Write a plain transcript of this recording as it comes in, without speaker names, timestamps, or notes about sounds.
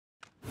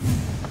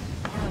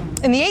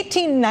In the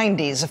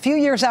 1890s, a few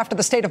years after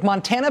the state of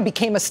Montana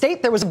became a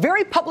state, there was a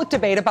very public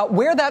debate about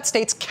where that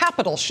state's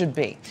capital should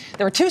be.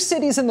 There were two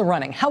cities in the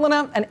running,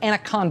 Helena and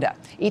Anaconda.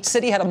 Each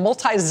city had a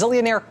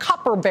multi-zillionaire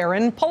copper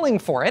baron pulling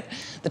for it.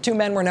 The two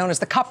men were known as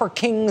the Copper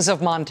Kings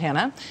of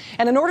Montana.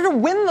 And in order to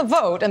win the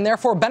vote and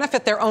therefore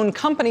benefit their own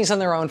companies and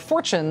their own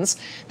fortunes,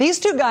 these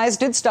two guys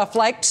did stuff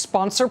like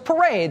sponsor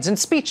parades and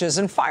speeches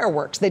and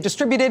fireworks. They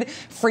distributed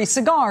free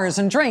cigars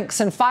and drinks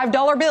and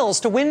 $5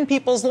 bills to win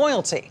people's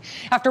loyalty.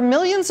 After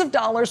millions of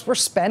dollars were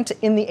spent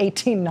in the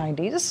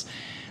 1890s,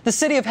 the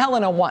city of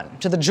Helena won,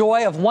 to the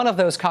joy of one of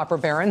those copper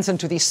barons and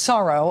to the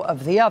sorrow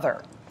of the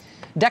other.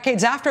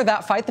 Decades after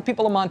that fight, the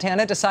people of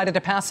Montana decided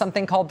to pass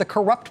something called the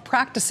Corrupt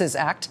Practices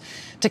Act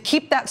to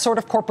keep that sort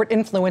of corporate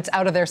influence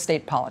out of their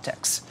state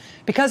politics.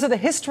 Because of the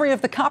history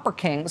of the Copper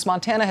Kings,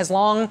 Montana has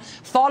long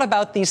thought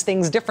about these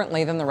things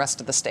differently than the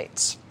rest of the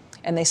states.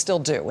 And they still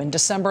do. In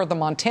December, the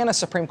Montana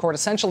Supreme Court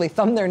essentially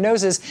thumbed their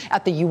noses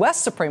at the U.S.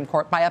 Supreme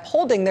Court by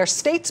upholding their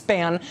state's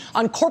ban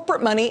on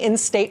corporate money in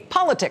state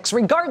politics,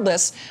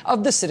 regardless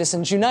of the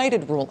Citizens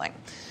United ruling.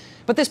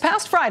 But this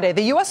past Friday,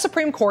 the U.S.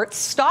 Supreme Court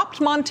stopped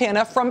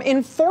Montana from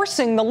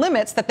enforcing the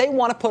limits that they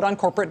want to put on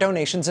corporate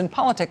donations in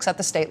politics at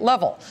the state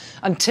level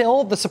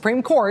until the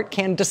Supreme Court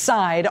can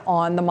decide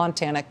on the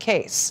Montana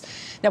case.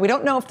 Now, we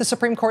don't know if the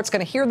Supreme Court's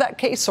going to hear that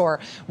case or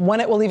when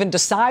it will even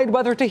decide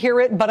whether to hear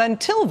it. But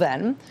until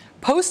then,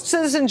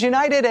 post-Citizens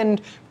United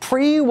and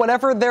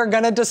pre-whatever they're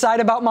going to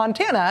decide about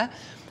Montana,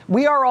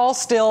 we are all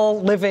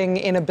still living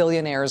in a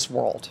billionaire's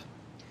world.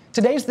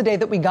 Today's the day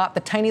that we got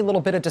the tiny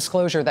little bit of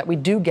disclosure that we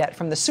do get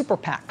from the super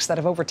PACs that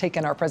have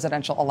overtaken our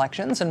presidential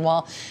elections. And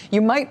while you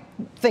might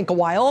think a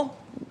while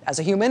as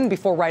a human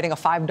before writing a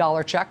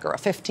 $5 check or a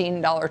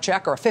 $15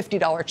 check or a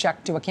 $50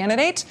 check to a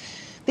candidate,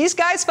 these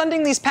guys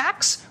funding these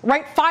PACs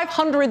write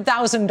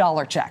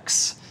 $500,000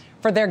 checks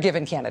for their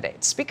given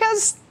candidates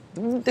because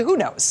who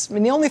knows? I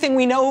mean, the only thing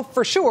we know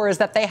for sure is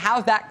that they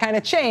have that kind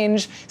of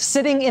change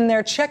sitting in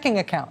their checking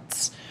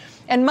accounts.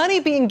 And money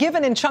being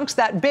given in chunks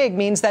that big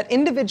means that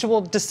individual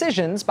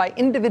decisions by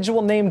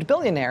individual named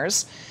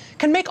billionaires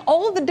can make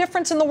all of the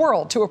difference in the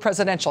world to a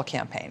presidential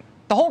campaign.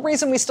 The whole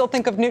reason we still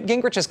think of Newt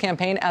Gingrich's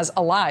campaign as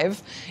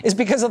alive is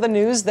because of the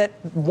news that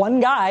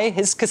one guy,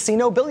 his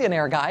casino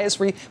billionaire guy, is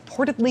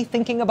reportedly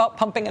thinking about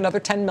pumping another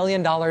 $10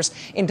 million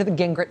into the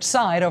Gingrich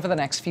side over the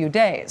next few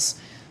days.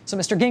 So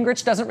Mr.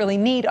 Gingrich doesn't really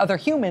need other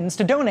humans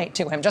to donate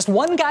to him. Just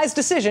one guy's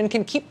decision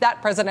can keep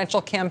that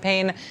presidential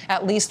campaign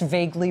at least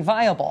vaguely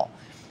viable.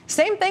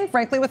 Same thing,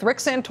 frankly, with Rick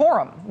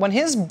Santorum. When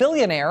his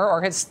billionaire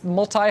or his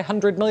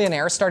multi-hundred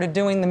millionaire started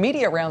doing the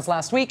media rounds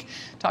last week,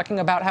 talking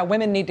about how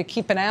women need to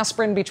keep an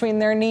aspirin between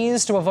their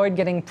knees to avoid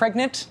getting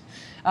pregnant,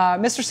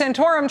 Mr.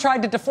 Santorum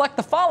tried to deflect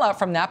the fallout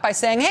from that by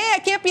saying, hey, I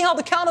can't be held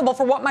accountable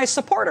for what my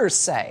supporters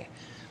say.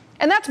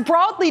 And that's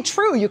broadly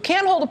true. You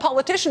can't hold a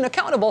politician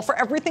accountable for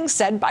everything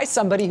said by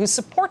somebody who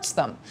supports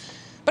them.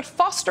 But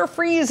Foster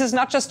Friess is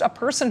not just a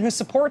person who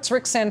supports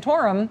Rick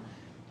Santorum.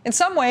 In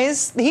some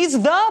ways,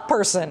 he's the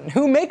person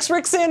who makes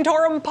Rick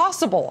Santorum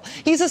possible.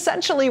 He's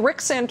essentially Rick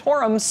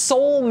Santorum's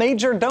sole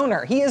major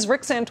donor. He is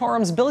Rick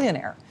Santorum's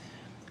billionaire.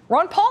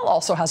 Ron Paul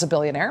also has a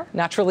billionaire,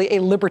 naturally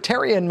a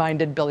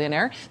libertarian-minded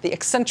billionaire. The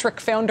eccentric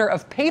founder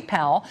of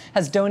PayPal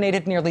has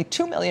donated nearly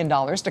 $2 million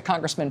to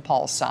Congressman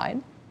Paul's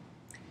side.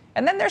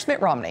 And then there's Mitt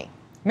Romney.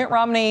 Mitt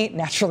Romney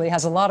naturally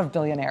has a lot of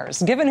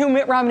billionaires. Given who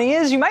Mitt Romney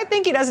is, you might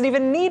think he doesn't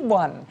even need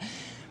one.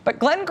 But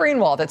Glenn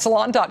Greenwald at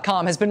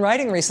Salon.com has been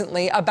writing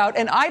recently about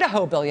an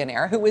Idaho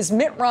billionaire who is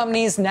Mitt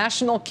Romney's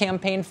national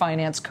campaign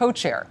finance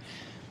co-chair.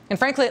 And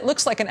frankly, it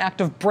looks like an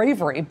act of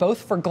bravery,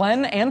 both for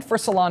Glenn and for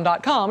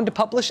Salon.com, to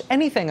publish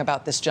anything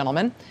about this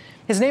gentleman.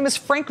 His name is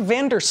Frank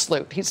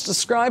Vandersloot. He's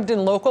described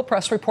in local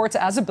press reports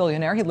as a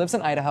billionaire. He lives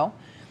in Idaho.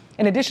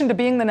 In addition to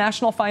being the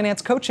national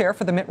finance co-chair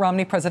for the Mitt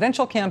Romney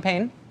presidential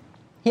campaign,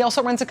 he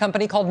also runs a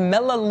company called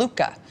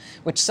Melaleuca,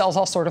 which sells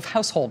all sorts of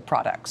household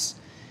products.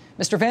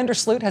 Mr.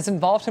 Vandersloot has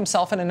involved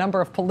himself in a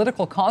number of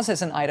political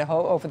causes in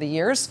Idaho over the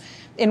years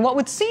in what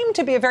would seem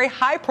to be a very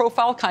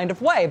high-profile kind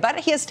of way,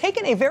 but he has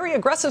taken a very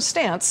aggressive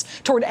stance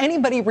toward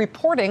anybody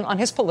reporting on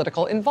his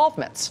political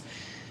involvements.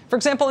 For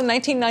example, in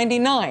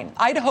 1999,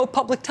 Idaho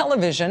Public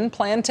Television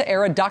planned to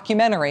air a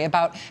documentary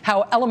about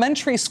how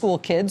elementary school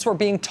kids were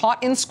being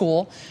taught in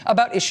school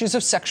about issues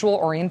of sexual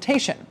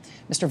orientation.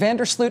 Mr.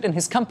 Vandersloot and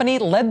his company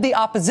led the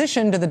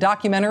opposition to the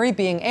documentary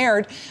being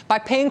aired by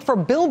paying for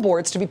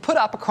billboards to be put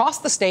up across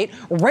the state,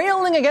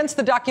 railing against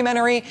the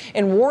documentary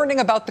and warning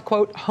about the,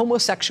 quote,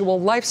 homosexual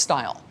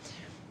lifestyle.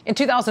 In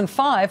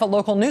 2005, a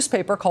local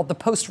newspaper called the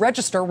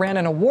Post-Register ran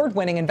an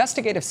award-winning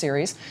investigative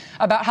series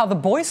about how the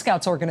Boy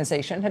Scouts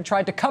organization had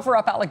tried to cover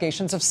up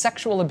allegations of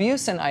sexual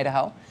abuse in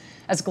Idaho.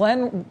 As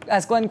Glenn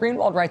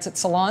Greenwald writes at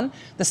Salon,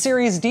 the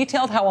series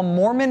detailed how a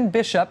Mormon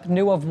bishop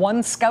knew of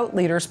one Scout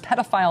leader's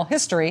pedophile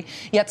history,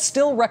 yet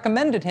still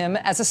recommended him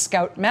as a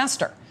Scout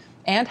master,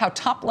 and how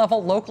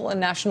top-level local and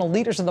national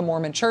leaders of the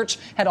Mormon Church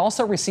had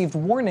also received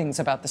warnings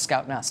about the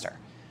Scoutmaster.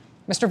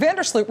 Mr.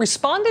 Vandersloot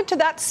responded to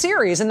that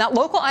series in that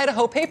local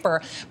Idaho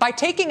paper by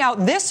taking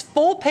out this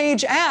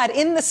full-page ad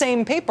in the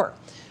same paper.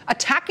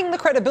 attacking the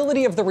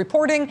credibility of the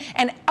reporting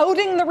and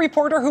outing the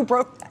reporter who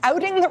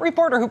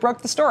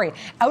broke the story,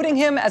 outing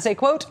him as a,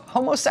 quote,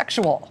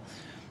 homosexual.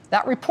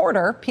 That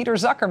reporter, Peter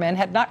Zuckerman,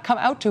 had not come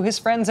out to his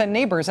friends and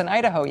neighbors in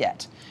Idaho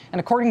yet. And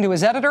according to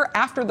his editor,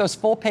 after those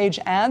full-page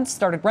ads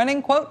started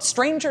running, quote,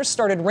 strangers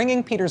started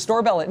ringing Peter's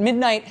doorbell at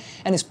midnight,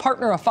 and his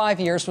partner of 5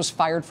 years was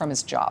fired from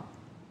his job.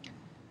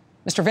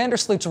 Mr.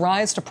 Vandersloot's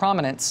rise to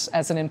prominence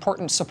as an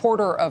important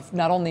supporter of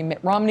not only Mitt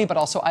Romney, but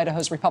also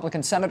Idaho's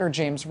Republican Senator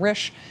James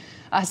Risch,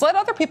 has led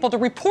other people to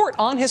report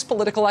on his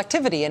political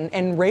activity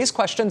and raise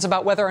questions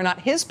about whether or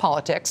not his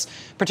politics,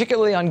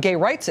 particularly on gay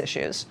rights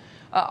issues,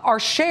 are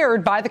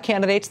shared by the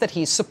candidates that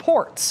he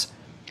supports.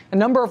 A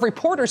number of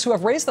reporters who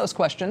have raised those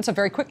questions have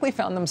very quickly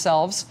found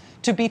themselves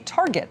to be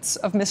targets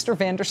of Mr.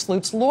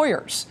 Vandersloot's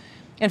lawyers.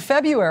 In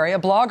February, a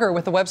blogger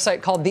with a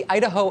website called The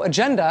Idaho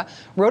Agenda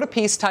wrote a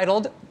piece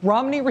titled,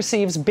 "Romney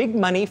Receives Big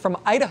Money from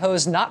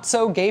Idaho's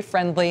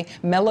Not-So-Gay-Friendly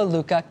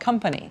Melaleuca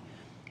Company."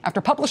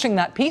 After publishing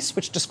that piece,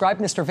 which described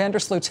Mr.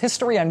 Vandersloot's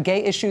history on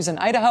gay issues in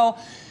Idaho,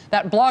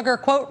 that blogger,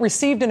 quote,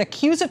 received an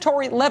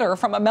accusatory letter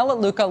from a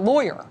Melaleuca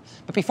lawyer.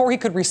 But before he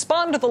could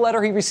respond to the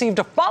letter, he received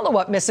a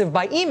follow-up missive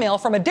by email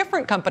from a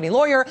different company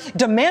lawyer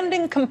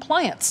demanding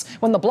compliance.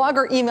 When the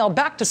blogger emailed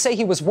back to say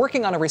he was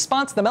working on a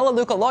response, the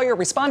Melaleuca lawyer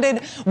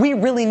responded, "We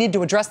really need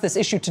to address this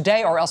issue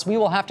today, or else we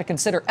will have to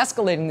consider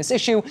escalating this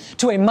issue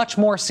to a much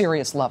more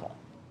serious level."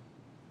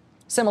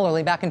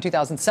 Similarly, back in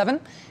 2007,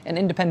 an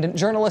independent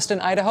journalist in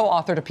Idaho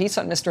authored a piece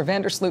on Mr.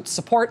 Vandersloot's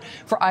support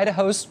for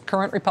Idaho's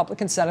current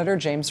Republican Senator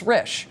James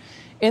Risch.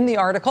 In the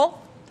article,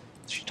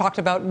 she talked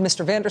about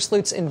Mr.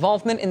 Vandersloot's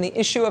involvement in the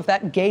issue of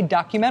that gay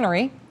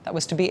documentary that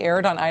was to be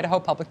aired on Idaho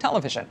Public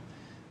Television.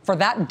 For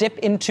that dip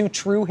into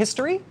true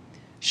history,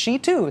 she,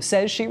 too,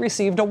 says she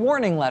received a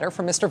warning letter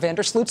from Mr.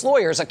 Vandersloot's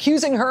lawyers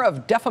accusing her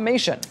of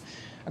defamation.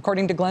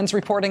 According to Glenn's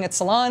reporting at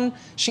Salon,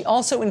 she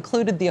also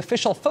included the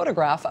official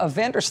photograph of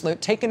Vandersloot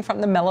taken from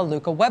the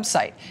Melaleuca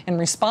website. In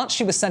response,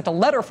 she was sent a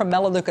letter from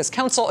Melaleuca's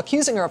counsel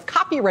accusing her of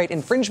copyright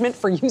infringement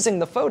for using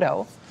the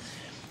photo.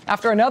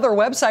 After another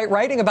website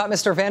writing about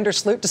Mr.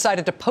 Vandersloot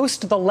decided to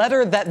post the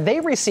letter that they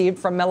received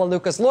from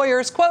Melaleuca's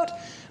lawyers, quote,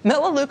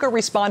 Melaleuca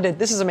responded,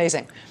 this is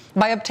amazing,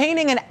 by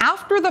obtaining an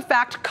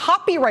after-the-fact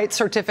copyright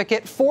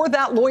certificate for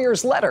that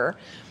lawyer's letter,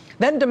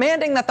 then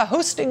demanding that the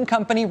hosting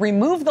company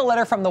remove the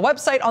letter from the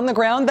website on the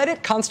ground that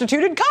it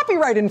constituted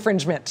copyright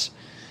infringement.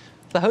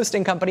 The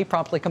hosting company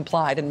promptly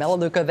complied, and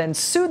Melaleuca then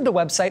sued the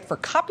website for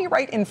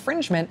copyright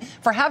infringement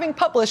for having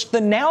published the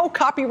now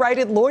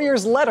copyrighted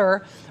lawyer's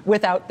letter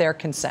without their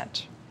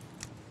consent.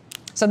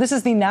 So this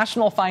is the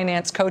national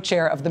finance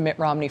co-chair of the Mitt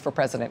Romney for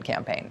President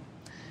campaign.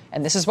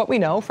 And this is what we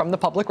know from the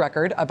public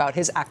record about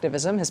his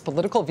activism, his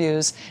political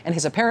views, and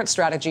his apparent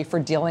strategy for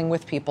dealing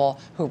with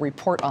people who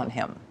report on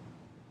him.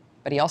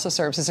 But he also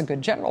serves as a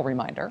good general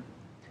reminder.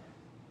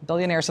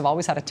 Billionaires have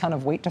always had a ton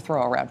of weight to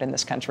throw around in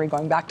this country,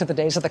 going back to the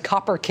days of the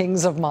copper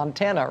kings of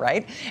Montana,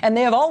 right? And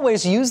they have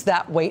always used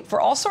that weight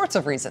for all sorts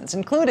of reasons,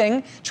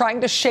 including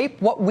trying to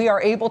shape what we are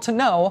able to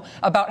know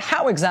about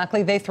how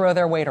exactly they throw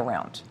their weight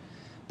around.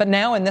 But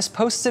now, in this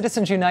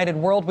post-Citizens United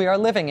world we are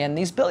living in,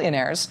 these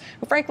billionaires,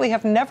 who frankly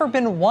have never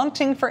been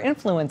wanting for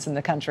influence in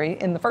the country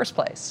in the first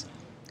place,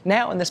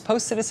 now in this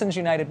post-Citizens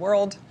United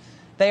world,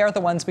 they are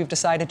the ones we've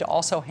decided to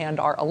also hand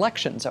our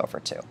elections over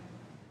to,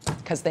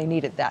 because they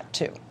needed that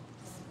too.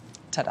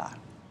 Ta-da.